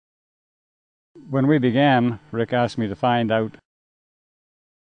When we began, Rick asked me to find out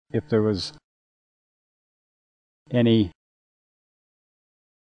if there was any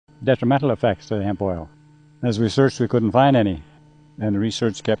detrimental effects to the hemp oil. As we searched, we couldn't find any, and the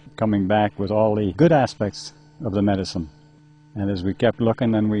research kept coming back with all the good aspects of the medicine. And as we kept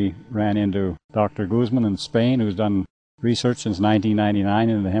looking, then we ran into Dr. Guzman in Spain, who's done research since 1999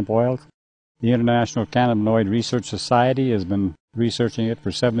 into the hemp oils. The International Cannabinoid Research Society has been researching it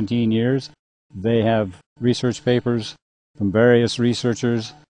for 17 years. They have research papers from various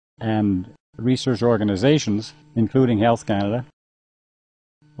researchers and research organizations, including Health Canada.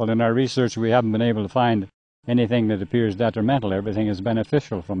 Well, in our research, we haven't been able to find anything that appears detrimental. Everything is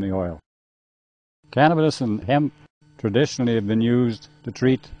beneficial from the oil. Cannabis and hemp traditionally have been used to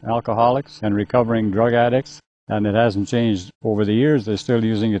treat alcoholics and recovering drug addicts, and it hasn't changed over the years. They're still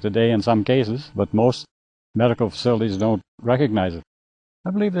using it today in some cases, but most medical facilities don't recognize it. I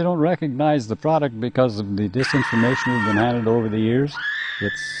believe they don't recognize the product because of the disinformation we've been handed over the years.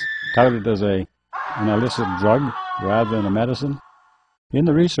 It's touted as an illicit drug rather than a medicine. In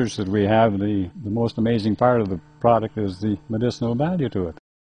the research that we have, the most amazing part of the product is the medicinal value to it.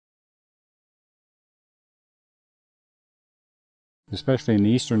 Especially in the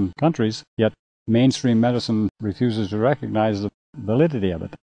eastern countries, yet mainstream medicine refuses to recognize the validity of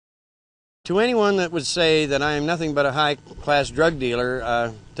it. To anyone that would say that I am nothing but a high-class drug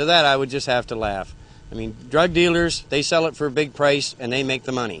dealer, to that I would just have to laugh. I mean, drug dealers, they sell it for a big price and they make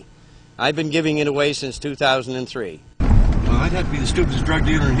the money. I've been giving it away since 2003. Well, I'd have to be the stupidest drug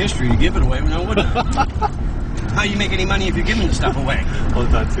dealer in history to give it away, now wouldn't I? How do you make any money if you're giving the stuff away? Well,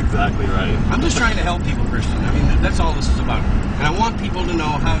 that's exactly right. I'm just trying to help people, Christian. I mean, that's all this is about. And I want people to know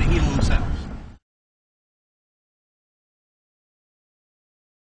how to heal themselves.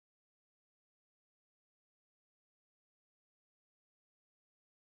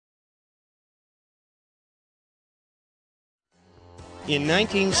 In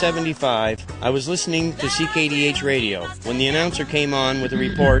 1975, I was listening to CKDH radio when the announcer came on with a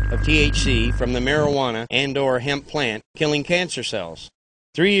report of THC from the marijuana and/or hemp plant killing cancer cells.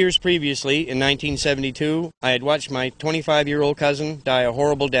 3 years previously, in 1972, I had watched my 25-year-old cousin die a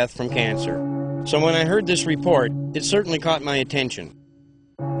horrible death from cancer. So when I heard this report, it certainly caught my attention.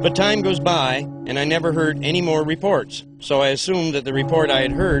 But time goes by, and I never heard any more reports, so I assumed that the report I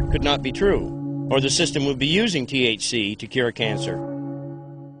had heard could not be true, or the system would be using THC to cure cancer.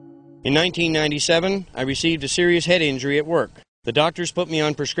 In 1997, I received a serious head injury at work. The doctors put me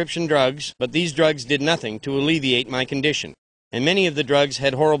on prescription drugs, but these drugs did nothing to alleviate my condition, and many of the drugs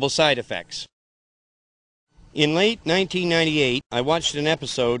had horrible side effects. In late 1998, I watched an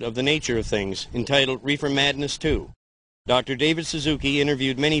episode of The Nature of Things entitled Reefer Madness 2. Dr. David Suzuki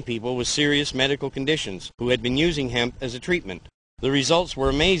interviewed many people with serious medical conditions who had been using hemp as a treatment. The results were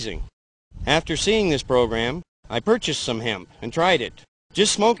amazing. After seeing this program, I purchased some hemp and tried it.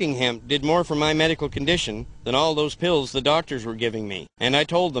 Just smoking hemp did more for my medical condition than all those pills the doctors were giving me, and I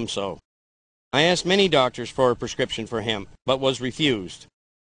told them so. I asked many doctors for a prescription for hemp, but was refused.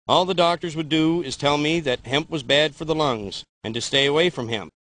 All the doctors would do is tell me that hemp was bad for the lungs, and to stay away from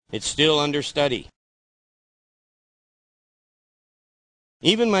hemp. It's still under study.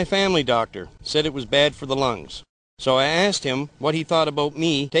 Even my family doctor said it was bad for the lungs. So I asked him what he thought about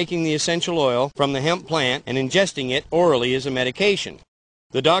me taking the essential oil from the hemp plant and ingesting it orally as a medication.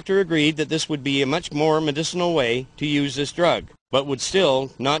 The doctor agreed that this would be a much more medicinal way to use this drug, but would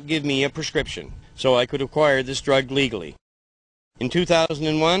still not give me a prescription, so I could acquire this drug legally. In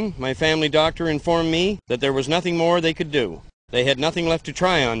 2001, my family doctor informed me that there was nothing more they could do. They had nothing left to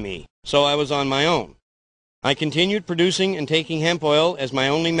try on me, so I was on my own. I continued producing and taking hemp oil as my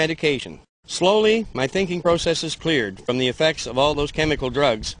only medication. Slowly, my thinking processes cleared from the effects of all those chemical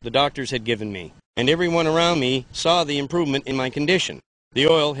drugs the doctors had given me, and everyone around me saw the improvement in my condition. The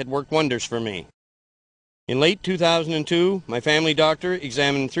oil had worked wonders for me. In late 2002, my family doctor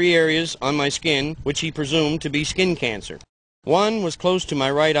examined 3 areas on my skin which he presumed to be skin cancer. One was close to my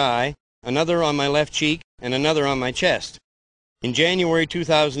right eye, another on my left cheek, and another on my chest. In January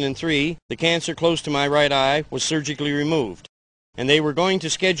 2003, the cancer close to my right eye was surgically removed, and they were going to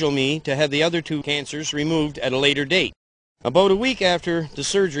schedule me to have the other 2 cancers removed at a later date. About a week after the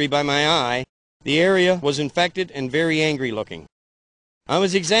surgery by my eye, the area was infected and very angry looking. I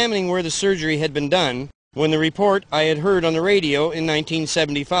was examining where the surgery had been done when the report I had heard on the radio in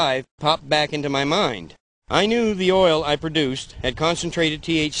 1975 popped back into my mind. I knew the oil I produced had concentrated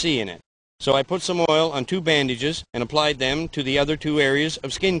THC in it, so I put some oil on 2 bandages and applied them to the other 2 areas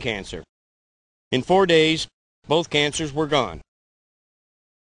of skin cancer. In 4 days, both cancers were gone.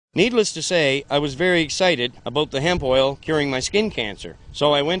 Needless to say, I was very excited about the hemp oil curing my skin cancer,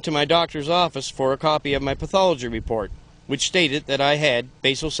 so I went to my doctor's office for a copy of my pathology report, which stated that I had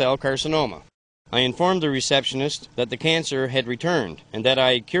basal cell carcinoma. I informed the receptionist that the cancer had returned, and that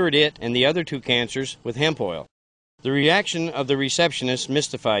I had cured it and the other 2 cancers with hemp oil. The reaction of the receptionist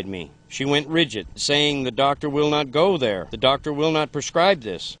mystified me. She went rigid, saying, "The doctor will not go there. The doctor will not prescribe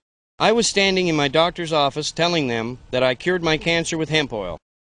this." I was standing in my doctor's office telling them that I cured my cancer with hemp oil,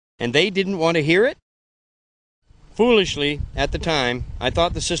 and they didn't want to hear it? Foolishly, at the time, I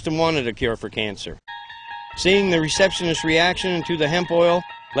thought the system wanted a cure for cancer. Seeing the receptionist's reaction to the hemp oil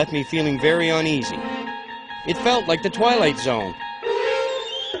left me feeling very uneasy. It felt like the Twilight Zone.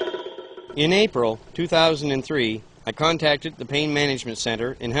 In April 2003, I contacted the Pain Management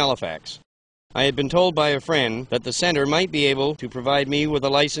Center in Halifax. I had been told by a friend that the center might be able to provide me with a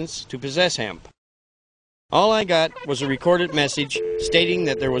license to possess hemp. All I got was a recorded message stating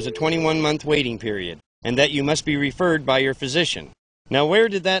that there was a 21-month waiting period and that you must be referred by your physician. Now, where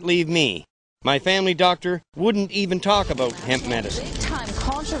did that leave me? My family doctor wouldn't even talk about hemp medicine. Big-time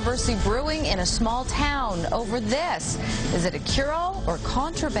controversy brewing in a small town over this. Is it a cure-all or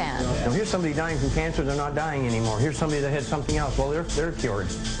contraband? Now, here's somebody dying from cancer, they're not dying anymore. Here's somebody that had something else, well, they're cured.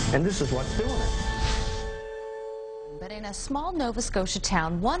 And this is what's doing it. But in a small Nova Scotia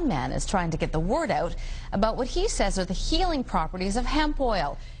town, one man is trying to get the word out about what he says are the healing properties of hemp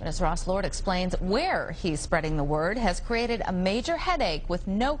oil. But as Ross Lord explains, where he's spreading the word has created a major headache with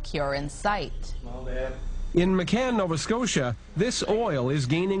no cure in sight. In McCann, Nova Scotia, this oil is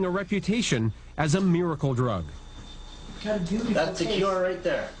gaining a reputation as a miracle drug. That's the cure right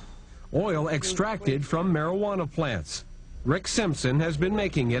there. Oil extracted from marijuana plants. Rick Simpson has been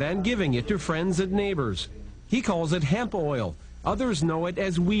making it and giving it to friends and neighbors. He calls it hemp oil. Others know it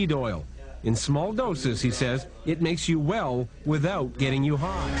as weed oil. In small doses, he says, it makes you well without getting you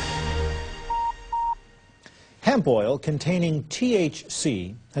high. Hemp oil containing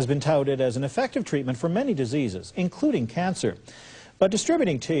THC has been touted as an effective treatment for many diseases, including cancer. But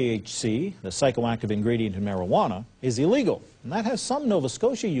distributing THC, the psychoactive ingredient in marijuana, is illegal. And that has some Nova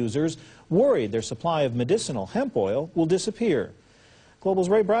Scotia users worried their supply of medicinal hemp oil will disappear. Global's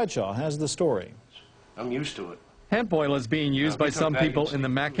Ray Bradshaw has the story. I'm used to it. Hemp oil is being used by some people in the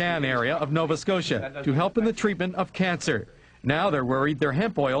McCann area of Nova Scotia to help in the treatment of cancer. Now they're worried their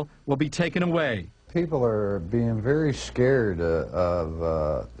hemp oil will be taken away. People are being very scared of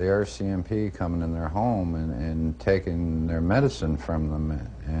the RCMP coming in their home and taking their medicine from them.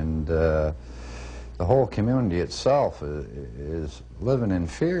 And the whole community itself is living in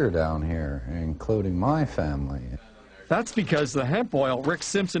fear down here, including my family. That's because the hemp oil Rick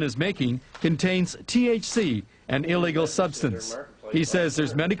Simpson is making contains THC, an illegal substance. He says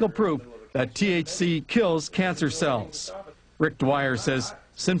there's medical proof that THC kills cancer cells. Rick Dwyer says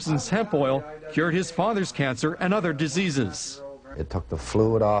Simpson's hemp oil cured his father's cancer and other diseases. It took the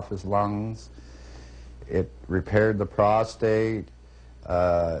fluid off his lungs. It repaired the prostate.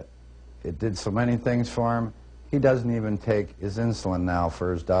 It did so many things for him. He doesn't even take his insulin now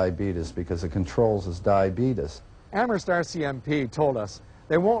for his diabetes because it controls his diabetes. Amherst RCMP told us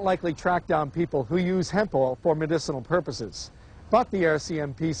they won't likely track down people who use hemp oil for medicinal purposes. But the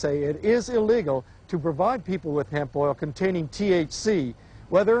RCMP say it is illegal to provide people with hemp oil containing THC,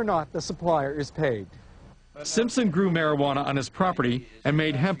 whether or not the supplier is paid. Simpson grew marijuana on his property and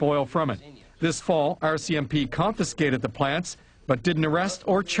made hemp oil from it. This fall, RCMP confiscated the plants, but didn't arrest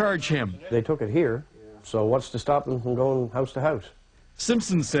or charge him. They took it here, so what's to stop them from going house to house?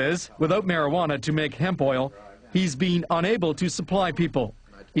 Simpson says without marijuana to make hemp oil, he's been unable to supply people.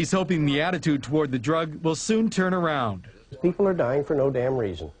 He's hoping the attitude toward the drug will soon turn around. People are dying for no damn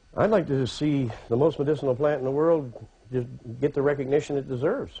reason. I'd like to see the most medicinal plant in the world just get the recognition it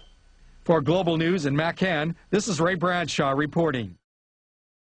deserves. For Global News in McCann, this is Ray Bradshaw reporting.